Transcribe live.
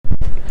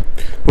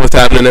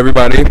happening,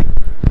 everybody?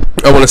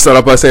 I want to start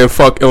off by saying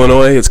fuck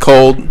Illinois. It's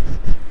cold.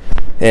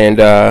 And,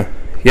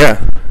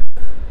 yeah.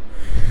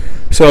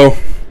 So,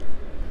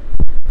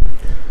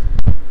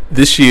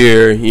 this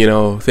year,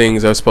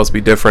 things are supposed to be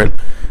different.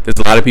 There's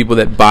a lot of people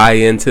that buy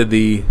into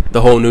the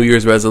whole New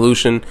Year's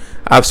resolution.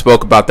 I've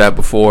spoke about that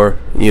before.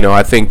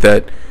 I think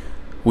that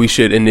we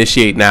should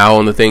initiate now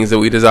on the things that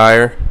we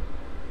desire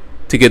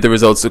to get the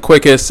results the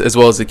quickest, as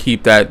well as to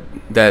keep that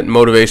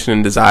motivation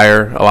and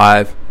desire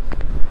alive.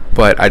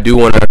 But I do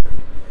want to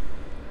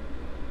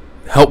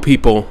help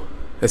people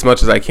as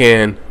much as I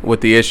can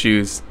with the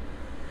issues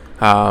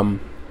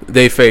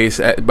they face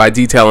by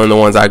detailing the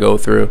ones I go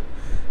through.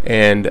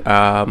 And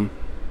I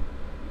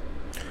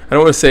don't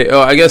want to say,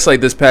 I guess like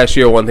this past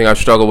year, one thing I've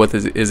struggled with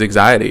is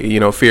anxiety,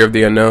 fear of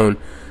the unknown.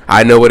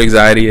 I know what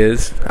anxiety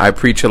is. I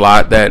preach a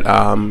lot that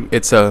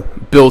it's a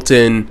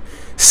built-in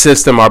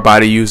system our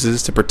body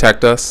uses to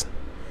protect us.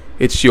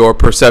 It's your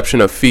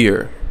perception of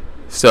fear.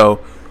 So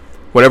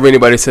whenever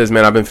anybody says,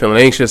 man, I've been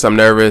feeling anxious, I'm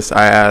nervous,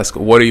 I ask,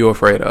 what are you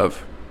afraid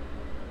of?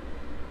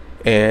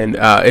 And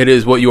it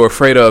is what you're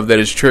afraid of that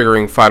is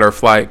triggering fight or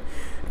flight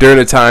during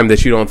a time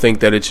that you don't think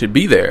that it should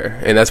be there.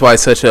 And that's why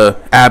it's such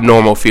a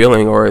abnormal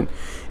feeling, or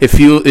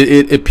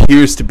it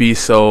appears to be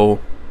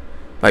so,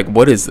 like,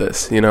 what is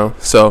this,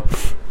 So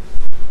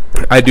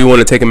I do want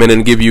to take a minute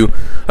and give you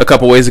a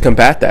couple ways to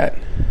combat that.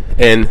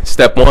 And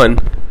step one,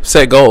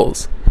 set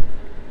goals.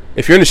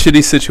 If you're in a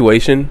shitty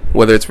situation,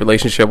 whether it's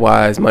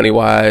relationship-wise,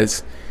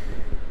 money-wise,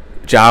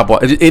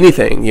 job-wise,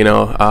 anything,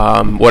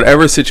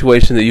 whatever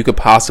situation that you could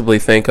possibly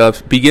think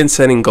of, begin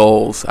setting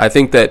goals. I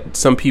think that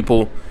some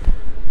people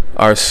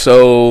are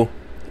so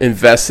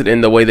invested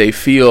in the way they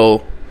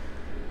feel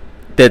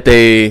that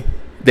they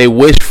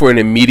wish for an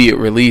immediate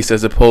release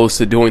as opposed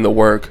to doing the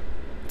work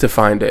to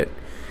find it.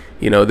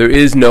 There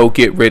is no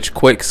get rich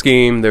quick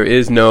scheme. There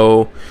is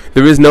no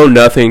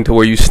nothing to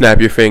where you snap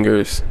your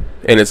fingers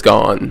and it's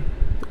gone,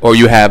 or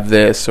you have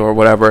this or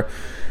whatever.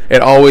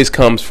 It always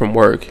comes from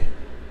work.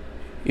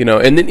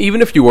 And then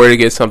even if you were to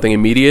get something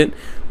immediate,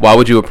 why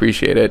would you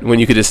appreciate it when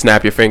you could just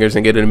snap your fingers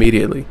and get it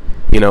immediately?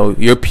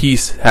 Your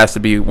peace has to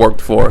be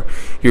worked for.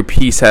 Your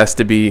peace has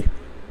to be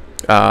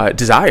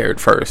desired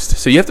first.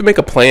 So you have to make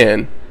a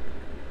plan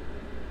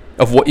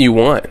of what you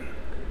want.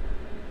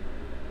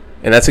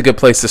 And that's a good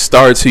place to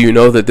start, so you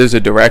know that there's a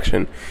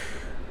direction.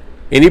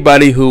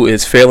 Anybody who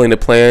is failing to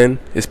plan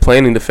is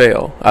planning to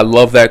fail. I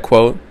love that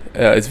quote.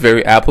 It's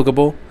very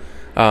applicable.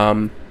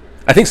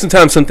 I think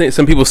sometimes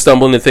some people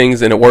stumble into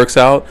things and it works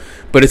out,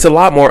 but it's a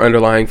lot more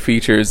underlying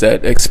features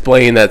that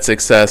explain that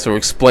success or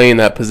explain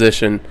that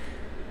position,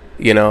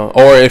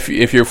 or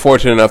if you're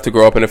fortunate enough to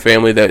grow up in a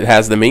family that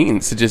has the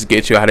means to just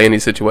get you out of any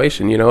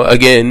situation,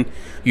 again,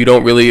 you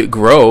don't really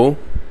grow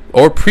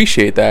or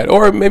appreciate that.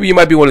 Or maybe you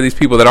might be one of these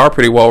people that are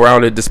pretty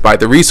well-rounded despite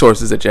the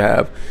resources that you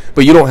have,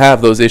 but you don't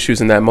have those issues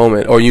in that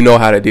moment, or you know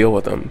how to deal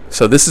with them.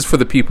 So this is for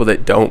the people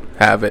that don't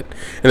have it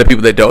and the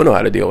people that don't know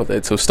how to deal with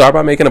it. So start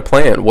by making a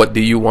plan. What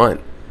do you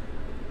want?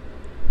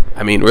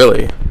 I mean,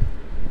 really.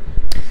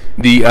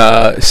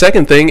 The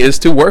second thing is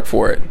to work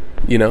for it.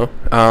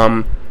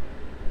 Now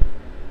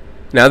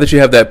that you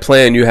have that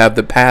plan, you have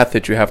the path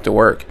that you have to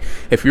work.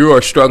 If you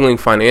are struggling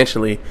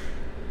financially,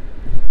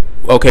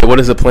 okay, what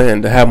is the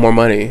plan? To have more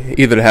money.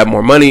 Either to have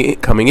more money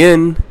coming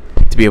in,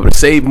 to be able to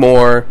save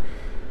more,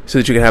 so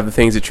that you can have the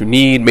things that you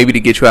need. Maybe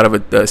to get you out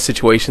of a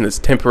situation that's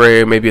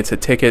temporary. Maybe it's a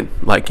ticket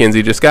like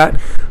Kenzie just got.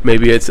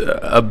 Maybe it's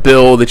a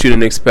bill that you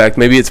didn't expect.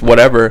 Maybe it's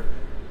whatever.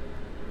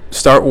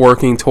 Start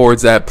working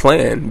towards that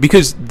plan,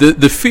 because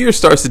the fear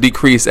starts to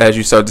decrease as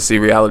you start to see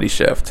reality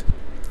shift.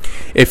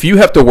 If you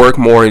have to work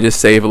more and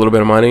just save a little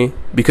bit of money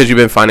because you've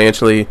been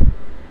financially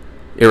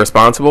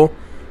irresponsible,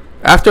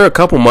 after a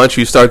couple months,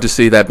 you start to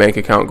see that bank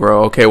account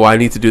grow. Okay, well, I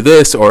need to do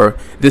this, or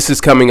this is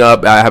coming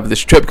up. I have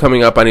this trip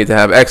coming up. I need to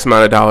have X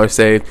amount of dollars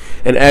saved.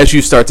 And as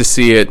you start to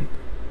see it,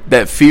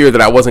 that fear that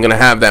I wasn't going to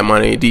have that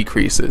money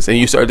decreases, and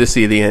you start to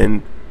see the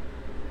end.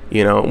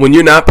 When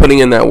you're not putting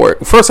in that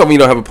work, first off, you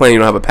don't have a plan, you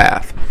don't have a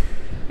path.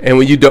 And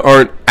when you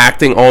aren't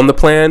acting on the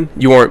plan,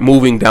 you aren't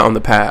moving down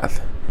the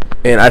path.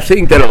 And I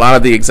think that a lot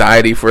of the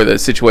anxiety for the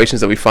situations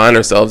that we find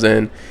ourselves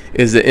in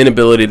is the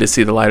inability to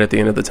see the light at the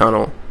end of the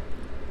tunnel.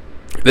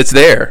 That's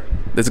there,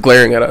 that's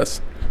glaring at us,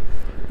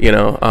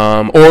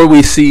 or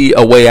we see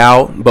a way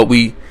out, but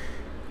we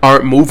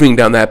aren't moving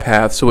down that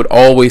path, so it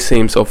always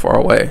seems so far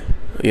away,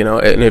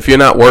 and if you're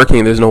not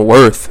working, there's no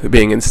worth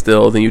being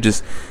instilled, and you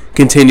just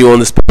continue on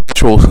this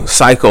perpetual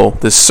cycle,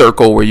 this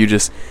circle where you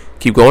just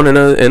keep going in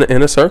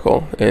a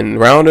circle, and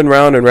round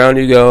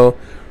you go,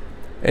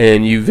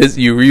 and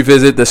you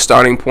revisit the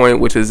starting point,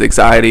 which is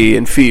anxiety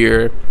and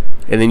fear.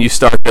 And then you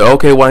start to,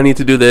 okay, well, I need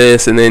to do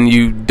this. And then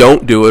you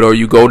don't do it, or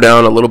you go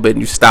down a little bit and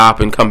you stop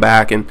and come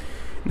back. And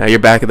now you're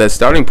back at that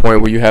starting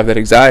point where you have that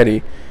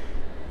anxiety,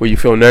 where you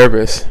feel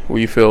nervous, where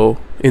you feel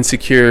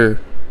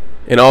insecure,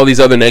 and all these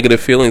other negative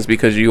feelings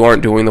because you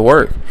aren't doing the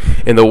work.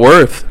 And the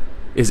worth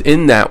is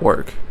in that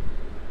work.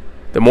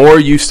 The more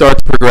you start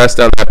to progress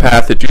down that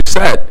path that you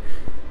set,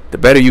 the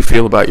better you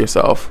feel about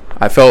yourself.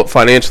 I felt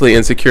financially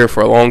insecure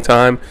for a long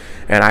time,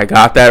 and I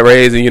got that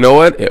raise, and you know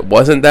what? It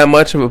wasn't that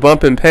much of a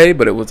bump in pay,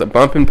 but it was a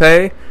bump in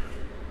pay,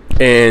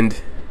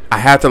 and I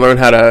had to learn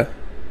how to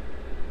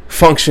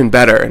function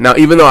better. Now,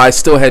 even though I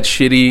still had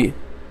shitty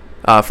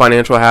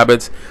financial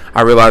habits,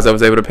 I realized I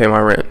was able to pay my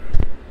rent.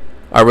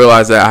 I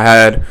realized that I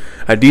had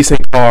a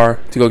decent car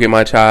to go get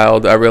my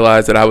child. I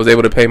realized that I was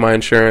able to pay my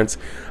insurance.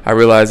 I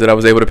realized that I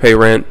was able to pay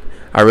rent.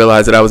 I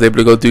realized that I was able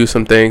to go do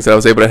some things, that I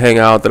was able to hang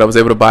out, that I was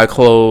able to buy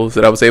clothes,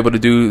 that I was able to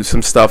do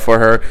some stuff for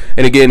her.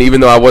 And again,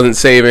 even though I wasn't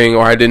saving,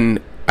 or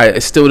I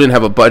still didn't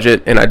have a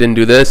budget, and I didn't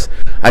do this,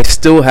 I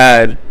still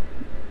had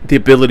the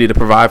ability to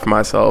provide for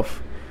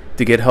myself,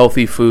 to get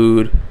healthy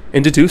food,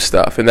 and to do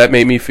stuff. And that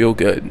made me feel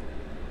good.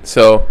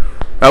 So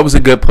that was a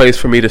good place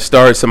for me to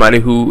start. Somebody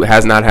who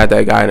has not had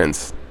that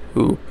guidance,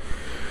 who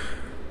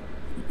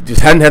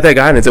just hadn't had that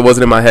guidance. It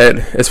wasn't in my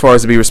head as far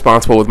as to be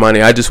responsible with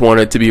money. I just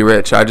wanted to be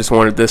rich. I just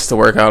wanted this to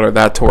work out or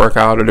that to work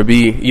out, or to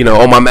be,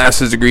 my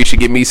master's degree should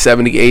get me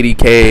 70,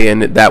 80K,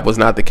 and that was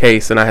not the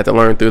case, and I had to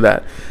learn through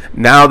that.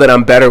 Now that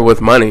I'm better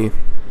with money,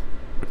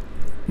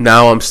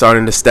 now I'm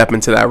starting to step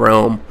into that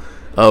realm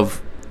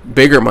of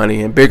bigger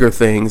money and bigger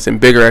things and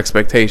bigger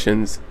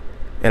expectations,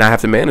 and I have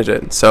to manage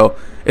it. So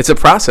it's a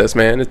process,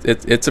 man.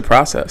 It's a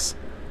process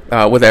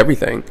with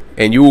everything,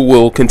 and you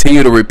will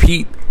continue to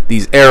repeat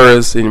these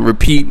errors and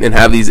repeat and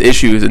have these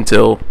issues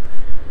until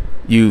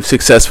you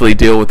successfully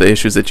deal with the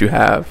issues that you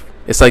have.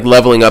 It's like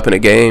leveling up in a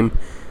game.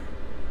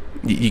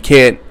 You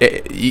can't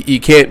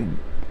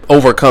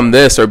overcome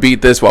this or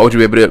beat this. Why would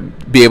you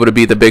be able to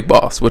beat the big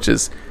boss, which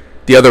is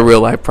the other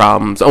real life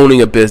problems,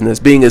 owning a business,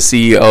 being a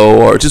CEO,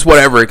 or just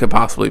whatever it could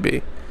possibly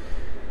be.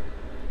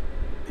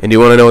 And do you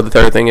want to know what the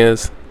third thing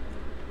is?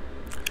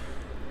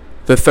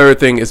 The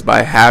third thing is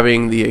by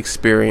having the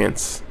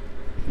experience.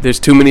 There's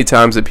too many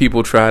times that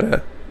people try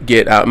to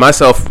get out,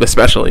 myself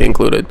especially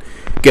included,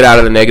 get out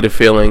of the negative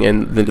feeling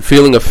and the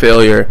feeling of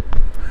failure.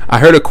 I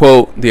heard a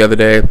quote the other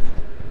day,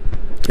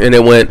 and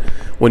it went,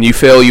 when you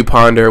fail you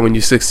ponder, when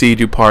you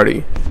succeed you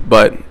party.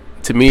 But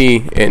to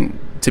me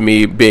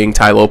being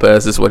Ty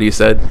Lopez, is what he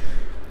said,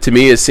 to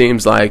me it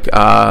seems like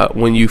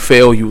when you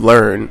fail you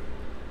learn.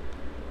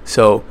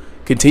 So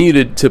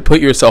continue to put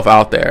yourself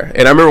out there.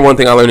 And I remember one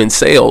thing I learned in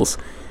sales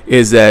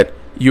is that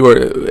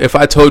if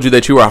I told you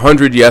that you were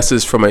 100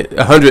 yeses from if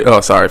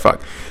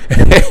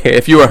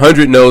you were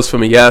 100 no's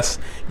from a yes,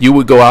 you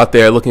would go out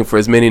there looking for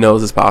as many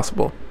no's as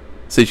possible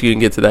so that you can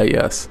get to that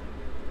yes.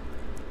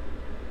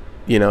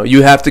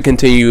 You have to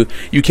continue.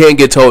 You can't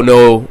get told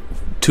no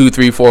 2,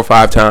 3, 4,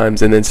 5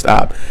 times and then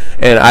stop.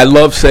 And I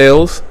love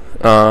sales.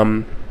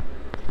 I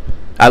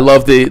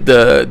love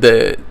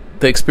the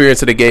experience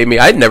that it gave me.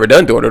 I'd never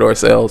done door-to-door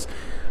sales,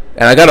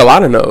 and I got a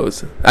lot of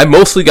no's. I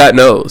mostly got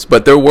no's,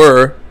 but there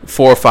were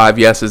 4 or 5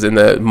 yeses in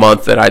the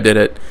month that I did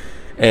it,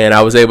 and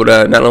I was able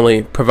to not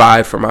only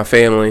provide for my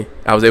family,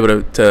 I was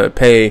able to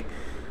pay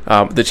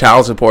the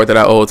child support that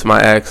I owed to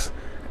my ex,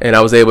 and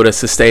I was able to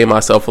sustain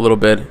myself a little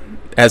bit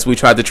as we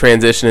tried to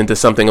transition into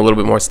something a little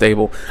bit more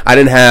stable. I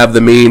didn't have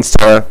the means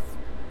to,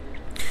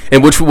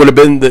 and which would have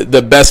been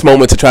the best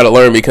moment to try to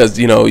learn, because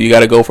you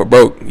got to go for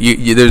broke.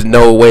 There's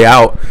no way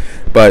out.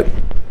 But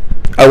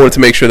I wanted to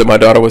make sure that my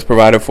daughter was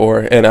provided for,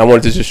 and I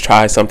wanted to just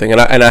try something,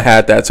 and I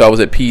had that. So I was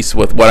at peace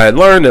with what I had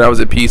learned, and I was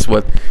at peace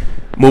with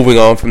moving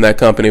on from that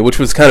company, which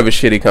was kind of a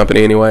shitty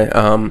company anyway.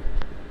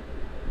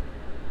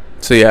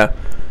 So yeah,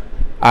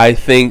 I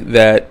think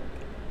that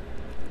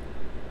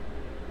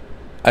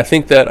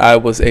I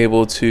was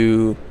able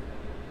to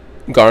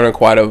garner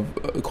quite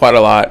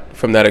a lot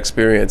from that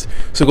experience.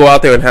 So go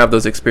out there and have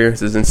those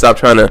experiences, and stop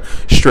trying to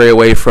stray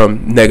away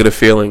from negative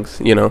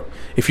feelings.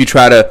 If you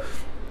try to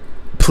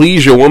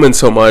please your woman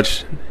so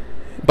much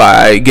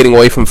by getting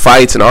away from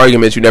fights and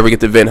arguments, you never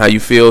get to vent how you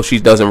feel. She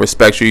doesn't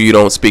respect you. You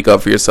don't speak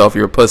up for yourself.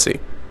 You're a pussy.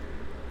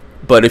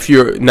 But if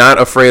you're not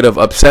afraid of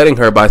upsetting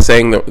her by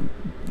saying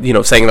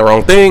the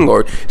wrong thing,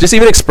 or just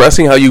even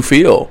expressing how you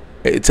feel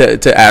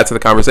to add to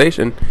the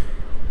conversation,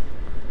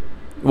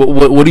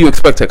 what do you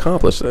expect to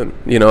accomplish then?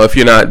 If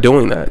you're not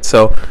doing that.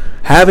 So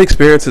have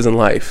experiences in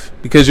life,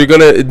 because you're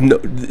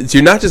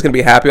not just gonna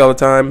be happy all the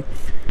time.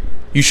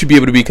 You should be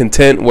able to be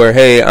content where,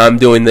 hey, I'm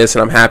doing this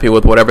and I'm happy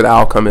with whatever the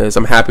outcome is.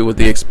 I'm happy with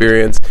the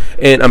experience,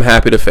 and I'm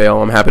happy to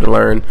fail. I'm happy to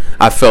learn.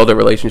 I failed at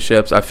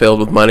relationships. I failed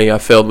with money. I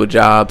failed with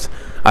jobs.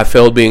 I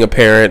failed being a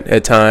parent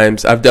at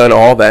times. I've done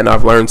all that, and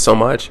I've learned so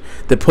much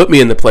that put me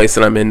in the place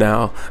that I'm in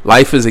now.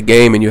 Life is a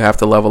game, and you have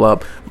to level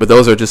up. But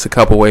those are just a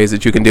couple ways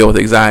that you can deal with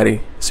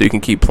anxiety so you can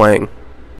keep playing.